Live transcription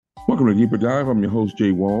Welcome to Deeper Dive. I'm your host,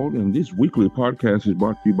 Jay Wald, and this weekly podcast is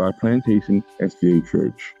brought to you by Plantation SDA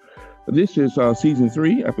Church. This is season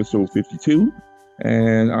 3, episode 52,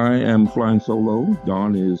 and I am flying solo.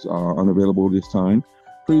 Don is unavailable this time.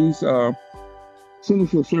 Please send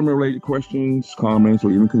us your sermon-related questions, comments,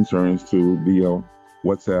 or even concerns to via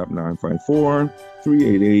WhatsApp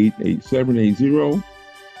 954-388-8780.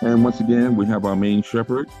 And once again, we have our main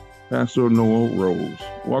shepherd, Pastor Noel Rose.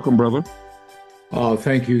 Welcome, brother.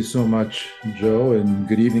 Thank you so much, Joe, and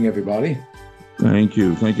good evening, everybody. Thank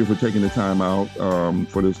you. Thank you for taking the time out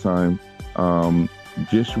for this time.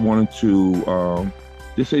 Just wanted to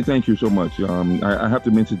just say thank you so much. I have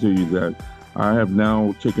to mention to you that I have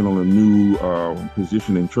now taken on a new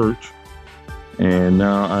position in church, and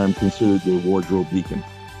now I'm considered the wardrobe deacon.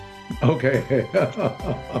 Okay.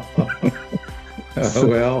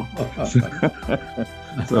 So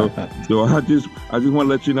I just want to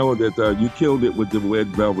let you know that you killed it with the red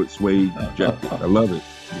velvet suede jacket. I love it.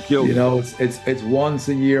 You killed it. You know, it's once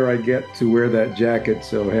a year I get to wear that jacket,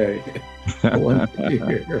 so hey, once a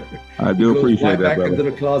year. I do appreciate that, back brother. into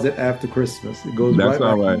the closet after Christmas. It goes That's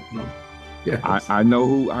right all back. right. Yes. I know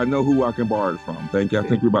who I can borrow it from. Thank you. I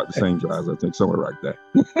think we're about the same size. I think somewhere right there.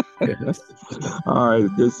 Yes. All right,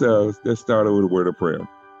 let's start with a word of prayer.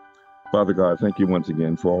 Father God, thank you once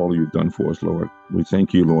again for all you've done for us, Lord. We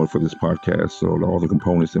thank you, Lord, for this podcast, so all the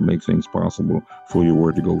components that make things possible for your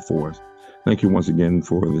word to go forth. Thank you once again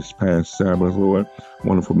for this past Sabbath, Lord.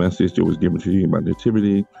 Wonderful message that was given to you about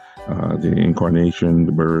nativity, the incarnation,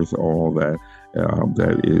 the birth, all that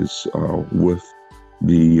that is with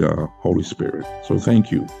the Holy Spirit. So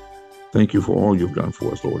thank you. Thank you for all you've done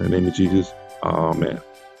for us, Lord. In the name of Jesus, amen.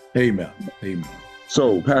 Amen. Amen.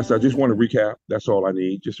 So, Pastor, I just want to recap. That's all I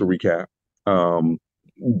need, just a recap. The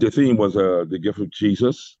theme was the gift of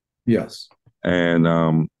Jesus, Yes.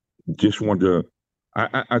 and just want to.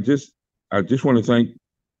 I just want to thank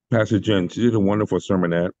Pastor Jen. She did a wonderful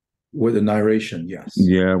sermonette. With the narration, yes.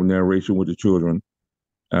 Yeah, narration with the children,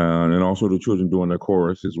 and also the children doing the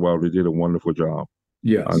chorus as well. They did a wonderful job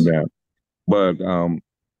Yes. on that. But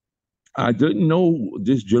I didn't know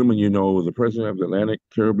this gentleman. You know, the president of the Atlantic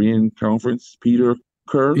Caribbean Conference, Peter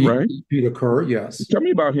Kerr, right? Peter Kerr, yes. Tell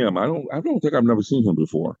me about him. I don't think I've never seen him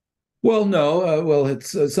before. Well, no. Well,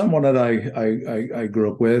 it's someone that I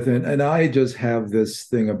grew up with, and I just have this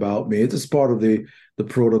thing about me. It's just part of the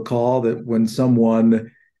protocol that when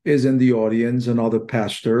someone is in the audience, another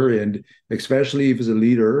pastor, and especially if it's a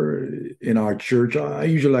leader in our church, I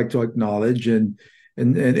usually like to acknowledge and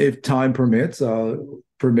if time permits,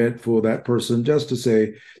 permit for that person just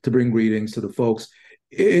to bring greetings to the folks.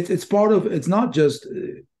 It's part of, it's not just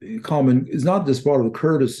common, it's not just part of the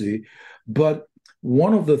courtesy, but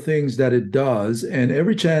one of the things that it does, and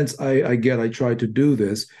every chance I get, I try to do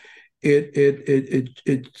this,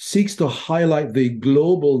 it seeks to highlight the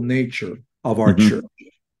global nature of our church.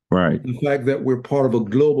 Right. The fact that we're part of a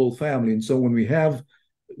global family. And so when we have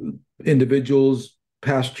individuals,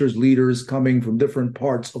 pastors, leaders coming from different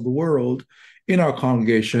parts of the world in our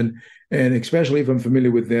congregation, and especially if I'm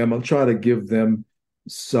familiar with them, I'll try to give them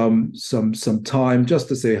some time just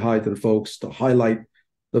to say hi to the folks, to highlight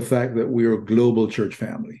the fact that we're a global church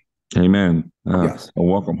family. Amen. Yes. A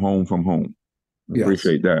welcome home from home. Yes.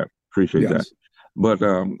 Appreciate that. That. But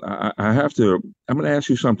I'm going to ask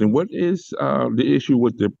you something. What is the issue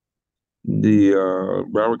with the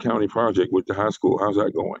Broward County project with the high school? How's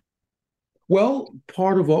that going? Well,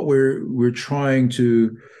 part of what we're trying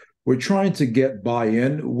to get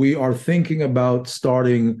buy-in. We are thinking about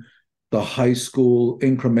starting the high school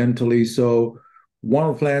incrementally. So one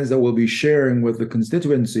of the plans that we'll be sharing with the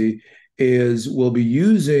constituency is we'll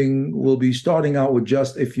be starting out with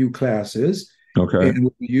just a few classes. Okay. And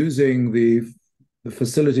we'll be using the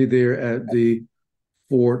facility there at the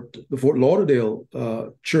Fort Lauderdale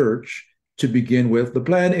church to begin with. The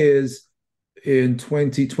plan is in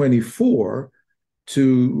 2024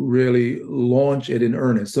 to really launch it in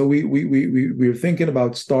earnest. So we're thinking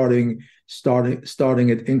about starting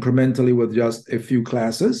it incrementally with just a few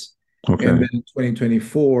classes. Okay. And then in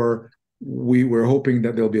 2024, we were hoping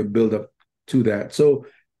that there'll be a build-up to that. So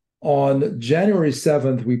on January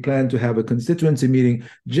 7th, we plan to have a constituency meeting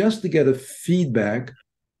just to get a feedback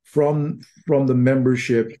from the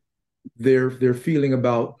membership, their feeling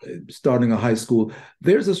about starting a high school.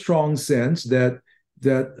 There's a strong sense that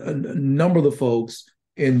a number of the folks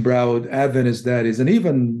in Broward, Adventist that is, and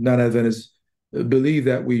even non-Adventist, believe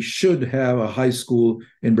that we should have a high school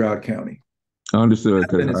in Broward County. Understood.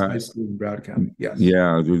 High school in Broward County. Yes.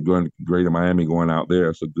 Yeah, just going to Greater Miami, going out there.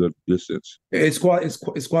 It's a good distance. It's quite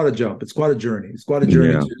a jump. It's quite a journey. It's quite a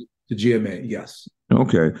journey to GMA. Yes.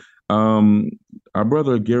 Okay. Um, our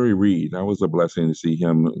brother Gary Reed, that was a blessing to see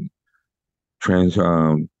him trans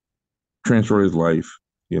transfer his life.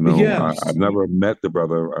 I've Yes, never met the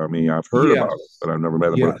brother. I mean, I've heard about it, yes, but I've never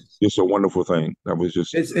met him. But yes. it's a wonderful thing. That was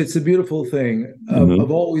just. It's a beautiful thing. I've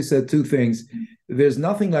Hmm. always said two things. There's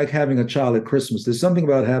nothing like having a child at Christmas. There's something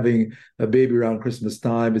about having a baby around Christmas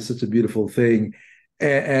time. It's such a beautiful thing.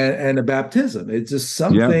 And a baptism. It's just Yeah,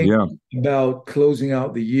 something yeah, about closing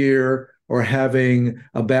out the year or having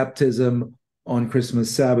a baptism on Christmas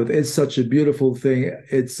Sabbath. It's such a beautiful thing.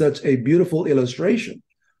 It's such a beautiful illustration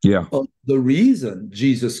yeah. of the reason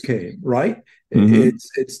Jesus came, right? Hmm.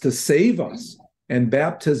 It's to save us. And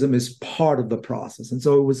baptism is part of the process. And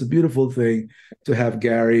so it was a beautiful thing to have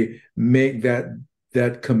Gary make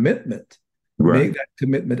that commitment, Right.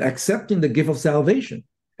 accepting the gift of salvation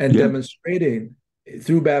and Yeah. demonstrating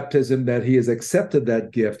through baptism that he has accepted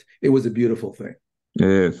that gift. It was a beautiful thing.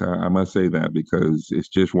 Yes, I must say that because it's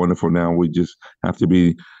just wonderful. Now we just have to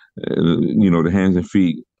be, the hands and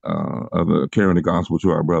feet of carrying the gospel to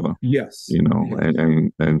our brother. Yes.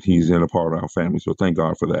 And Yes. he's in a part of our family. So thank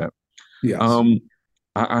God for that. Yes. Um,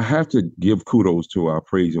 I have to give kudos to our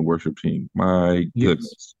praise and worship team. My Yes.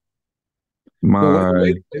 goodness, The my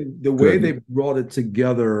way the way goodness. they brought it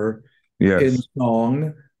together in Yes.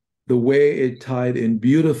 song, the way it tied in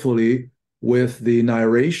beautifully with the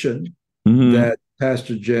narration Hmm. that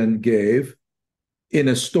Pastor Jen gave in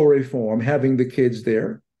a story form, having the kids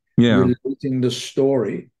there, Yeah, relating the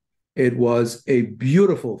story. It was a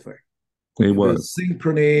beautiful thing. it The was.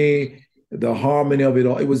 synchrony, the harmony of it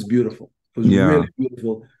all, it was beautiful. It was Yeah. really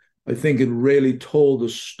beautiful. I think it really told the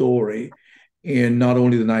story in not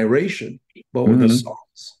only the narration, but with the Hmm.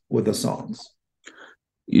 songs, with the songs.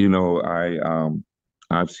 You know,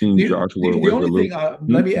 I've seen Joshua The with the only Luke. thing,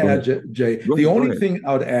 let me Go add, ahead. Jay, Go the ahead. Go only ahead. thing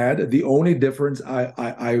I would add, the only difference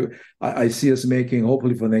I see us making,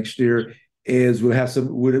 hopefully for next year, is we'll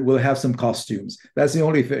have some costumes. That's the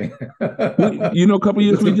only thing. A couple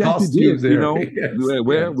years With we some actually did, costumes there. Yes,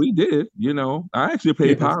 well, yes, we did, I actually played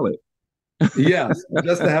yes, pilot. yes.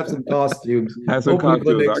 Just to have some costumes. Had some Hopefully for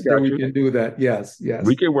costumes. I next year got we you. can do that. Yes, We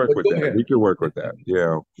yes. can work But with go that. We ahead. can work with that.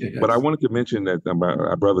 Yeah. But I Yes, wanted to mention that about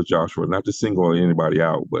our brother Joshua, not to single anybody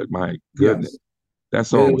out, but my goodness, yes. that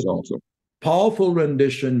song It was was awesome. powerful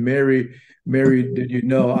rendition. Mary, did you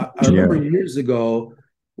know? I remember Yeah. years ago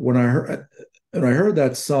when I heard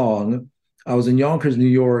that song. I was in Yonkers, New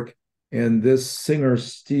York, and this singer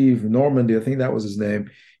Steve Normandy, I think that was his name.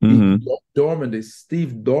 He Hmm.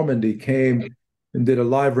 Steve Normandy came and did a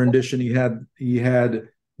live rendition. He had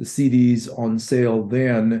the CDs on sale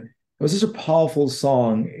then. It was such a powerful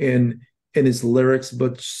song in its lyrics,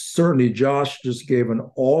 but certainly Josh just gave an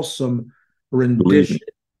awesome Believe me. rendition,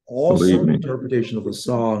 Believe awesome me. interpretation of the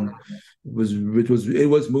song. It was moving. It It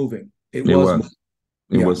was moving. was.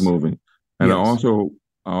 It was Yes, moving. And yes,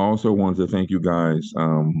 I also wanted to thank you guys,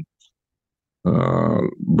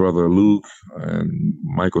 Brother Luke and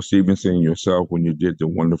Michael Stevenson, yourself, when you did the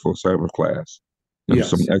wonderful Sabbath class. There was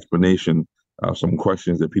some yes, explanation, some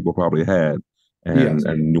questions that people probably had, yes.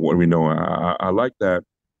 and what we know. I like that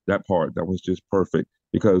part. That was just perfect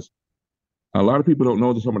because a lot of people don't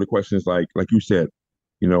know some of the questions. Like you said,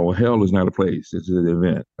 hell is not a place; it's an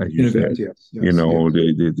event, as you In said. event, yes, yes,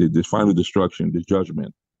 yes, The final destruction, the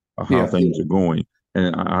judgment of how yes, things are going,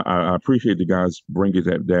 and I appreciate the guys bringing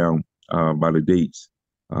that down by the dates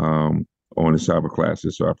on the Sabbath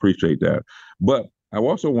classes. So I appreciate that. But I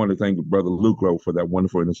also want to thank Brother Luke Lowe for that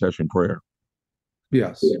wonderful intercession prayer.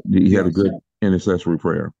 yes, He had a yes, good intercessory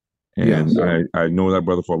prayer, and yes, I know that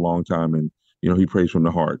brother for a long time, and he prays from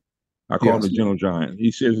the heart. I call him the yes, gentle giant.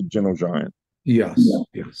 He says a gentle giant. yes,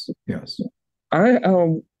 yes, yes. I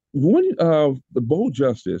when the Bold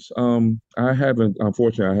Justice, I haven't,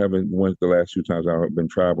 unfortunately I haven't went the last few times I've been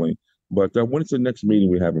traveling, but when is the next meeting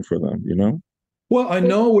we're having for them? Well, I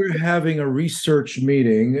know we're having a research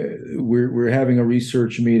meeting. We're having a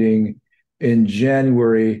research meeting in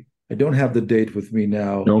January. I don't have the date with me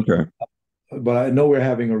now, Okay. but I know we're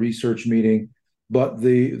having a research meeting. But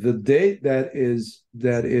the date that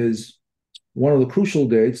is one of the crucial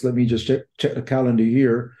dates. Let me just check the calendar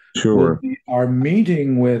here. Will Sure. be our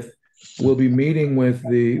meeting with. We'll be meeting with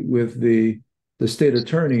the state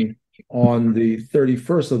attorney on the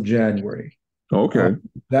 31st of January. Uh, Okay.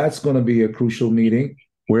 that's going to be a crucial meeting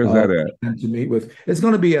Where's uh, that at? and to meet with. It's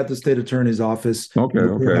going to be at the state attorney's office Okay. in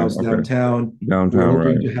the Okay. courthouse Okay. downtown. We're Downtown,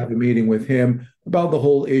 hoping right? to have a meeting with him about the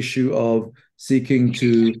whole issue of seeking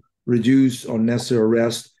to reduce unnecessary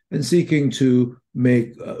arrest and seeking to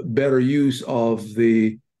make better use of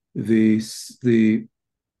the the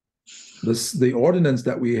the ordinance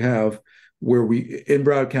that we have where we in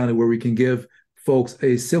Broward County where we can give folks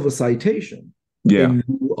a civil citation Yeah. in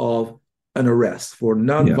lieu of an arrest for Yeah.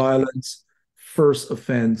 nonviolence, first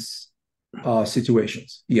offense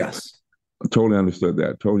situations. Yes. Totally understood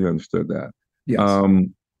that. Totally understood that. Yes.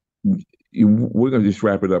 Um, we're going to just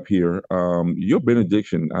wrap it up here. Your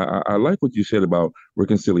benediction, I like what you said about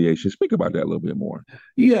reconciliation. Speak about that a little bit more.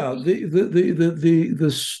 Yeah,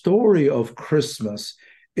 the story of Christmas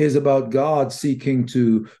is about God seeking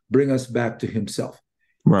to bring us back to himself.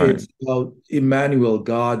 Right. It's about Emmanuel,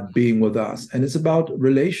 God being with us, and it's about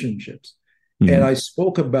relationships. And Mhm. I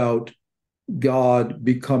spoke about God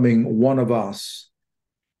becoming one of us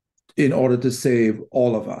in order to save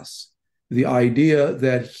all of us. The idea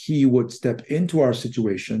that he would step into our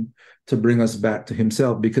situation to bring us back to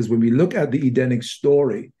himself. Because when we look at the Edenic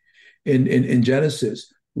story in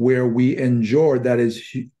Genesis, where we enjoyed, that is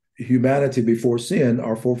humanity before sin,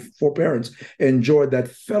 our foreparents enjoyed that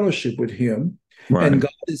fellowship with him, Right. and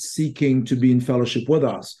God is seeking to be in fellowship with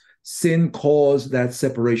us. Sin caused that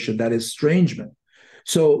separation, that estrangement.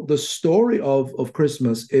 So the story of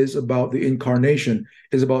Christmas is about the incarnation,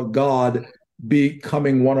 is about God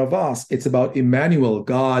becoming one of us. It's about Emmanuel,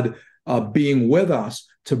 God being with us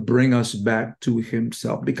to bring us back to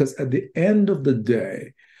himself. Because at the end of the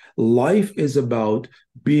day, life is about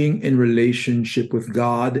being in relationship with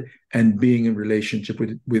God and being in relationship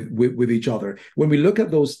with each other. When we look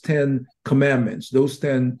at those 10 commandments, those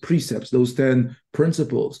 10 precepts, those 10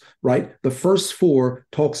 principles, right? The first 4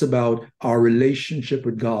 talks about our relationship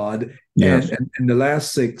with God, Yes. and the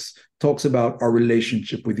last 6 talks about our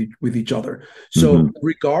relationship with each other. So Mhm.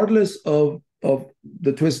 regardless of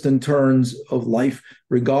the twists and turns of life,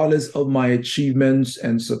 regardless of my achievements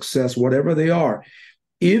and success, whatever they are,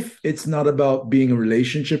 if it's not about being in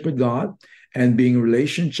relationship with God and being in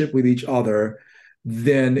relationship with each other,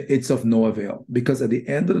 then it's of no avail. Because at the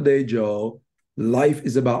end of the day, Joe, life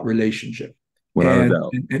is about relationship. Without a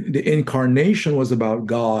doubt. And the incarnation was about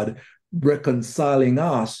God reconciling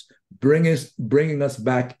us, bringing us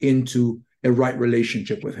back into a right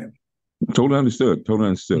relationship with him. Totally understood. Totally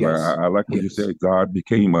understood. Yes. I like what you Yes. said. God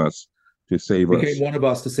became us to save Became us. one of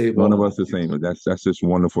us to save One all of of us us. the same. That's just a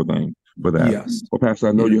wonderful thing for that. Yes. Well, Pastor,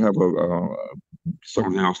 I know Yes. you have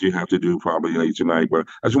something else you have to do probably later tonight, but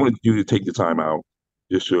I just wanted you to take the time out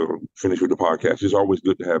just to finish with the podcast. It's always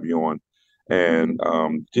good to have you on, and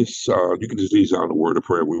just you can just lead us out in a word of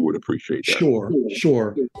prayer. We would appreciate that. Sure,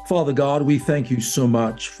 sure. Father God, we thank you so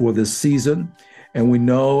much for this season. And we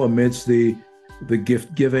know amidst the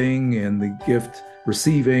gift giving and the gift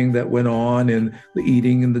receiving that went on, and the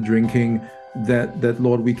eating and the drinking, that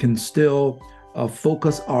Lord, we can still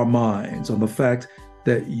focus our minds on the fact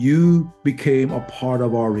that you became a part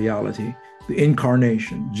of our reality, the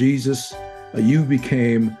incarnation. Jesus, you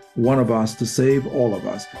became one of us to save all of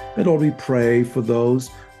us. And Lord, we pray for those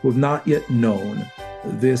who have not yet known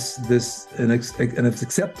and have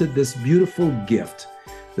accepted this beautiful gift,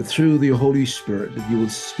 that through the Holy Spirit that you will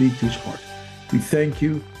speak to each heart. We thank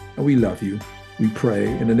you and we love you. We pray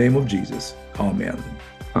in the name of Jesus. Amen.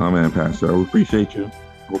 Amen, Pastor. I appreciate you.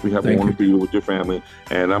 Hope you have a wonderful year with your family.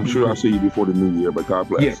 And I'm sure I'll see you before the new year, but God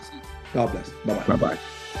bless. Yes. God bless. Bye-bye. Bye-bye.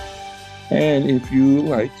 And if you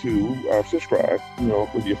like to subscribe,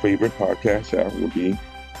 with your favorite podcast app, will be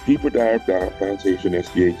Deeper Dive Plantation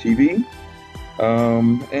SDA TV.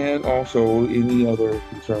 And also any other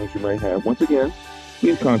concerns you might have. Once again,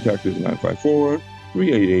 please contact us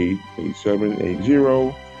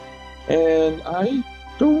 954-388-8780. And I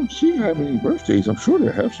don't see how many birthdays. I'm sure they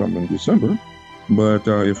have some in December. But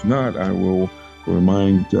if not, I will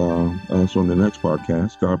remind us on the next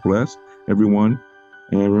podcast. God bless everyone.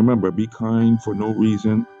 And remember, be kind for no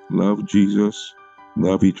reason. Love Jesus.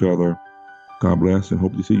 Love each other. God bless, and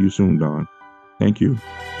hope to see you soon, Don. Thank you.